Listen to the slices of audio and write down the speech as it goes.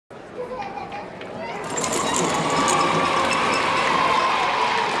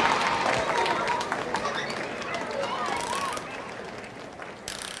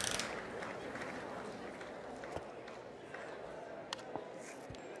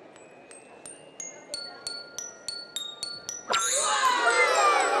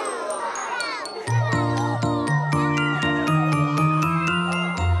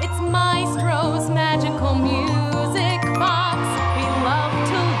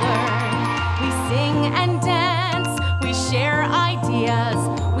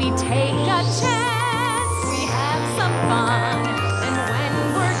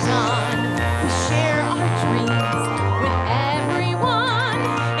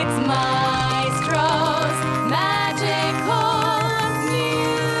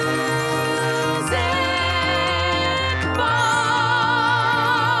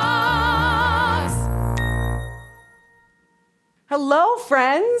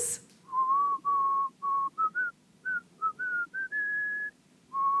friends.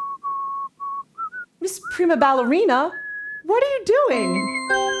 Miss Prima Ballerina, what are you doing?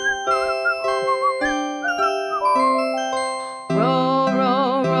 Row,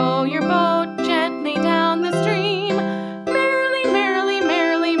 row, row your boat gently down the stream. Merrily, merrily,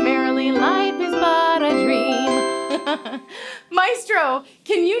 merrily, merrily, life is but a dream. Maestro,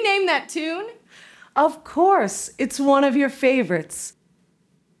 can you name that tune? Of course, it's one of your favorites.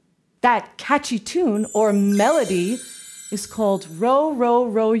 That catchy tune or melody is called Row, Row,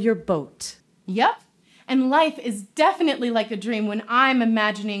 Row Your Boat. Yep. And life is definitely like a dream when I'm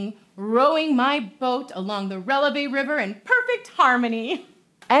imagining rowing my boat along the Releve River in perfect harmony.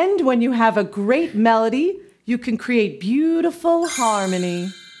 And when you have a great melody, you can create beautiful harmony.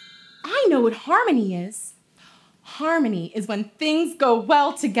 I know what harmony is. Harmony is when things go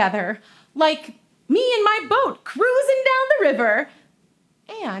well together, like me and my boat cruising down the river,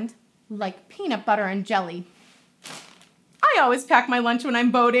 and like peanut butter and jelly. I always pack my lunch when I'm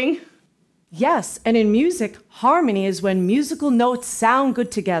boating. Yes, and in music, harmony is when musical notes sound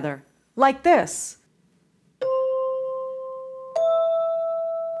good together, like this.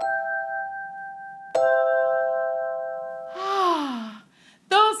 Ah,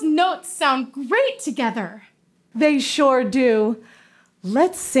 those notes sound great together. They sure do.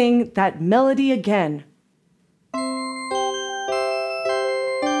 Let's sing that melody again.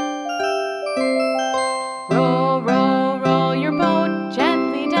 Row, row, row your boat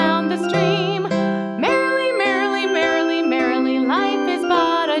gently down the stream. Merrily, merrily, merrily, merrily, life is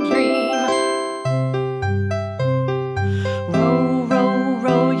but a dream. Row, row,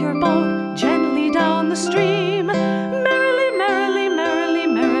 row your boat gently down the stream. Merrily, merrily, merrily,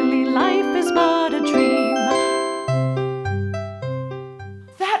 merrily, life is but a dream.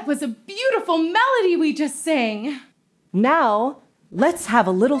 That was a beautiful melody we just sang. Now, let's have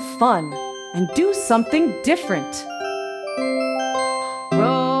a little fun and do something different.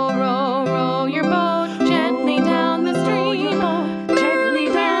 Row, row, row your boat gently down the stream. Merrily,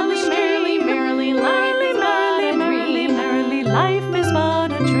 merrily, merrily, merrily, life is but a dream. Merrily, life is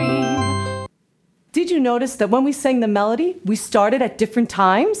but a dream. Did you notice that when we sang the melody, we started at different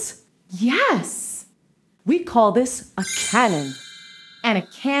times? Yes. We call this a canon. And a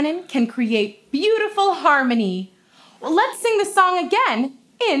canon can create beautiful harmony. Well, let's sing the song again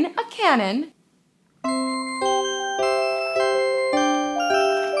in a canon.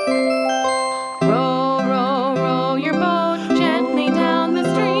 Row, row, row your boat gently down the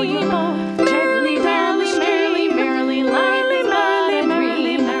stream. Merrily, merrily, merrily, merrily, life is but a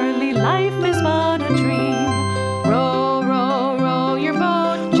dream. Merrily, life is but a dream. Row, row, row your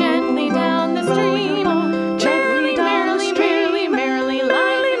boat gently down the stream. Merrily, merrily, merrily, merrily,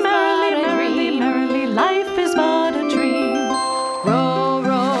 life is but a dream. Merrily, life is but a dream. Row,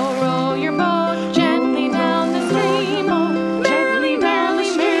 row, row your boat gently down the stream. Merrily,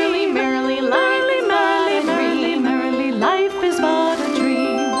 merrily, merrily, merrily, life is but a dream. Merrily, life is but a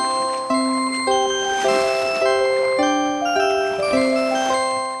dream.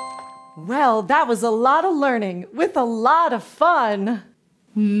 Well, that was a lot of learning with a lot of fun.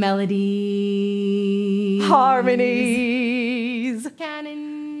 Melody. Harmonies.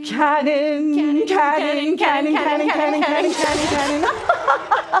 Canon. Canon, canon, canon, canon, canon, canon, canon,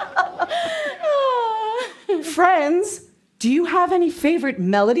 canon. Friends, do you have any favorite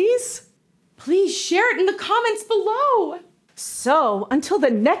melodies? Please share it in the comments below. So, until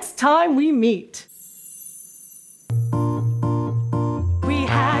the next time we meet. We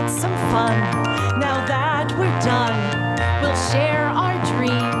had some fun. Now that we're done, We'll share our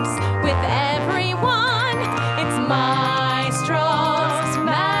dreams with everyone. It's Maestro's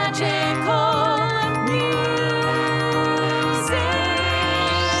magical music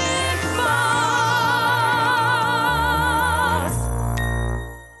box.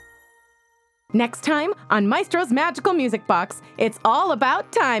 Next time on Maestro's Magical Music Box, it's all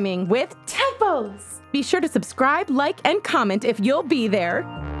about timing with tempos. Be sure to subscribe, like, and comment if you'll be there.